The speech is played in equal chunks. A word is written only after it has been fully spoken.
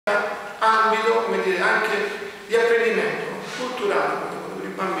ambito, come dire, anche di apprendimento culturale per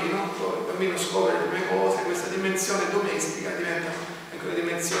il bambino scopre le prime cose, questa dimensione domestica diventa anche una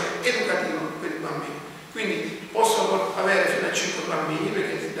dimensione educativa per il bambino. Quindi possono avere fino a 5 bambini,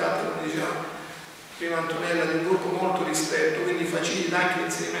 perché si tratta, come diceva prima Antonella, di un gruppo molto ristretto, quindi facilita anche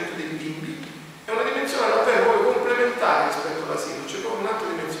l'inserimento dei bimbi. È una dimensione davvero complementare rispetto all'asilo, c'è proprio un'altra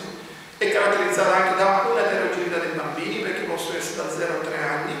dimensione. È caratterizzata anche da una eterogeneità dei bambini, perché possono essere da 0 a 3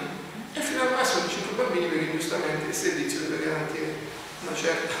 anni, e fino al massimo di 5 bambini, perché giustamente il servizio deve garantire una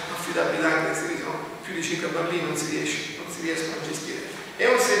certa affidabilità, anche se sono più di 5 bambini non si riescono a gestire. È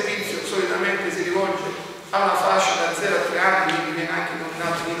un servizio, solitamente si rivolge a una fascia da 0 a 3 anni, quindi viene anche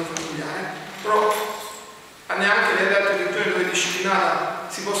denominato nido familiare, però neanche nelle altre regioni dove è disciplinata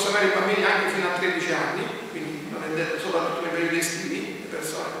si possono avere i bambini anche fino a 13 anni, quindi non è detto, soprattutto nei periodi estivi, le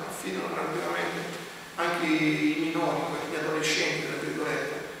persone affidano tranquillamente anche i minori, gli adolescenti, tra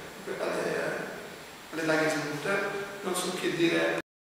virgolette, alle tagesmutter, non so che dire.